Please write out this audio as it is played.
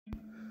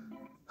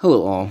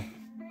Hello all.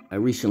 I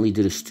recently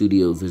did a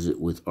studio visit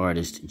with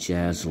artist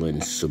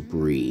Jazlyne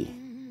Sabree.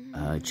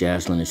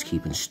 Jazlyne is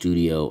keeping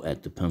studio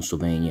at the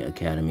Pennsylvania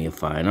Academy of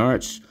Fine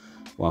Arts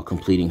while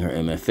completing her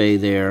MFA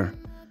there.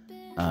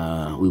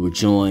 We were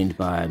joined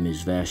by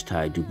Ms.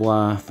 Vashti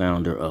Dubois,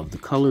 founder of the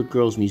Colored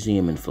Girls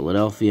Museum in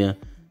Philadelphia,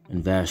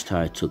 and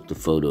Vashti took the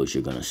photos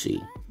you're going to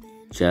see.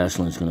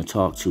 Jazlyne's going to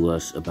talk to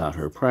us about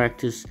her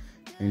practice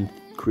and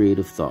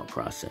creative thought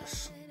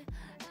process.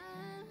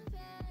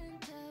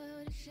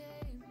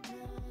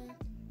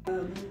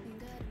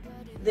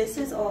 This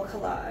is all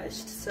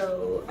collaged,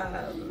 so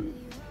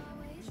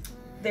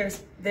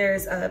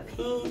there's a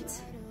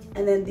paint,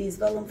 and then these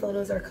vellum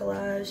photos are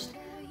collaged.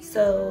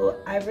 So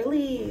I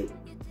really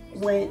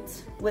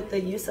went with the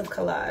use of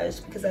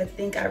collage because I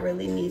think I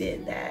really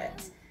needed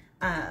that,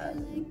 I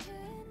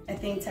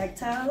think,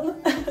 tactile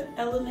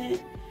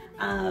element,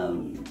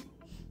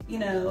 you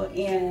know,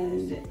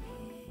 and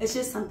it's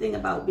just something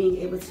about being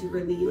able to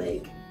really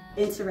like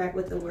interact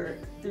with the work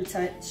through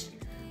touch.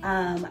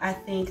 I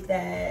think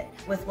that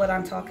with what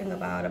I'm talking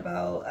about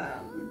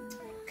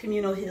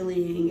communal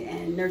healing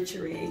and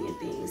nurturing and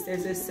things,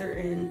 there's a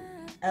certain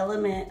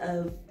element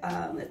of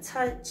a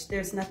touch.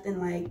 There's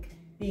nothing like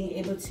being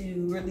able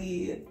to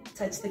really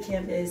touch the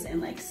canvas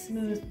and like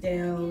smooth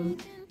down,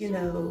 you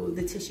know,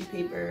 the tissue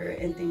paper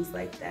and things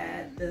like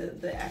that.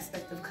 The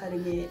aspect of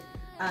cutting it,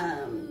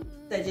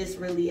 that just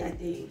really, I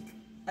think,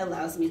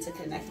 allows me to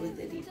connect with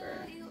it deeper.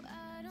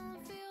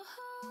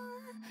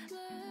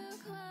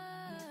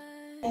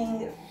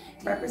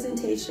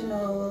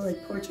 Representational,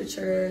 like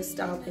portraiture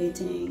style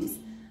paintings,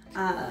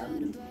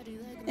 and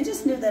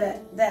just knew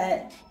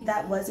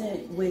that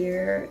wasn't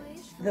where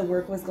the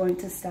work was going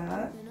to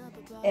stop,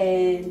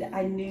 and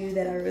I knew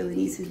that I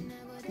really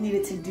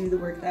needed to do the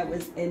work that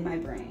was in my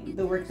brain,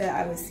 the work that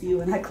I would see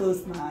when I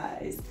closed my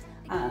eyes,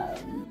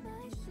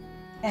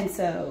 and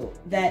so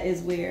that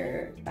is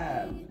where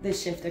the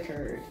shift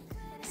occurred.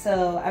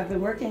 So I've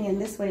been working in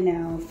this way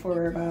now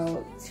for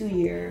about 2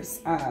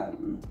 years.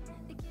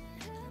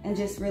 And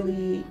just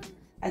really,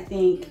 I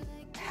think,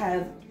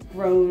 have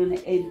grown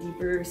a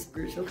deeper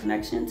spiritual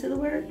connection to the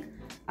work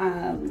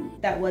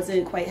that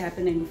wasn't quite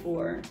happening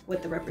before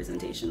with the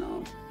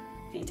representational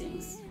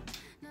paintings.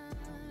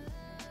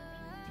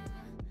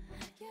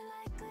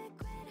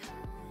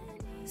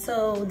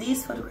 So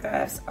these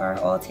photographs are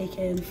all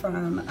taken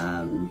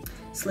from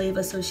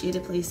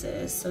slave-associated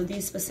places. So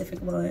these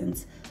specific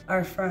ones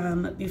are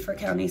from Beaufort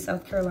County,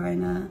 South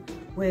Carolina,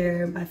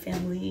 where my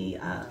family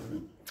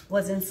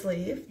was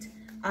enslaved.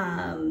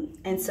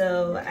 And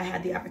so I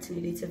had the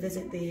opportunity to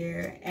visit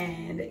there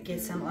and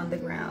get some on the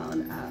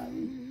ground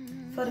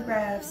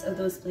photographs of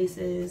those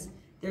places.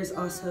 There's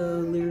also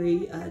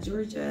Leary,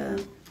 Georgia,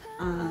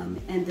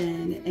 and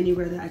then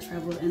anywhere that I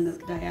traveled in the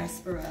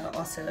diaspora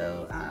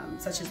also,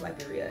 such as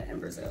Liberia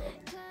and Brazil.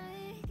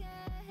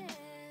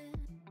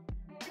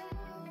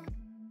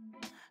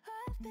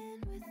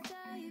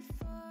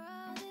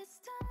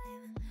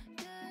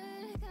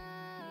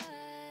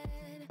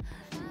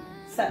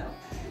 So,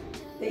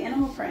 the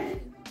animal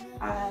print,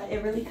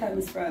 it really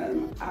comes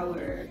from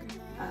our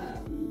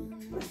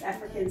West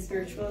African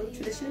spiritual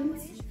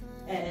traditions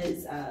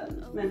as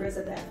members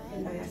of the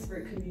African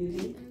diasporic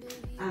community.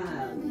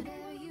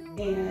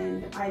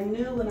 And I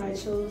knew when I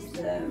chose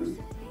them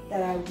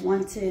that I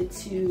wanted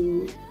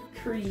to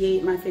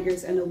create my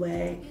figures in a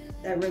way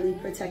that really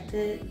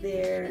protected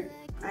their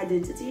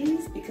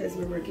identities, because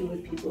we're working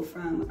with people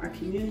from our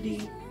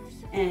community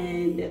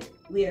and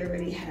we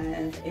already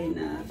have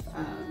enough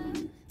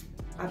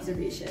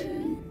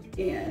observation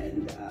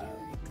and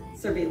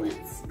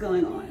surveillance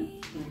going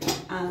on.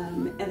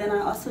 And then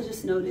I also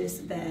just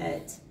noticed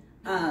that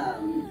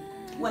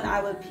when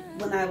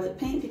I would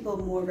paint people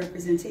more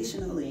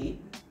representationally,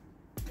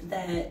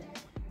 that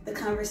the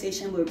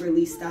conversation would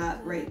really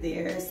stop right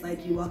there. It's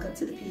like you walk up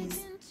to the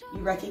piece, you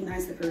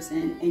recognize the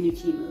person, and you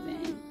keep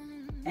moving.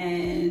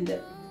 And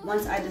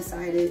once I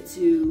decided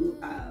to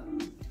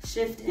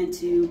shift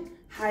into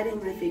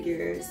hiding my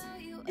figures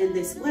in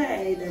this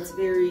way that's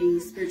very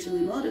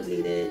spiritually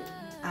motivated,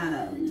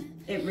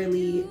 it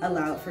really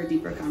allowed for a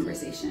deeper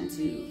conversation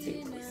to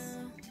take place.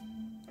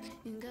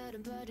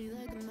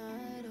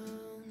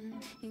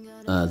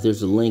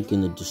 There's a link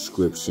in the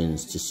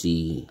descriptions to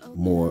see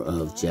more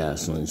of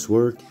Jazlyne's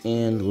work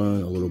and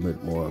learn a little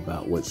bit more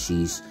about what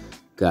she's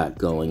got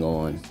going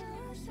on.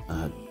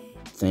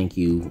 Thank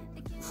you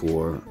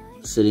for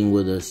sitting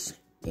with us,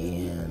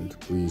 and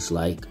please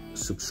like,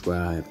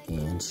 subscribe,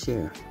 and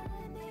share.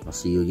 I'll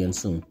see you again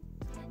soon.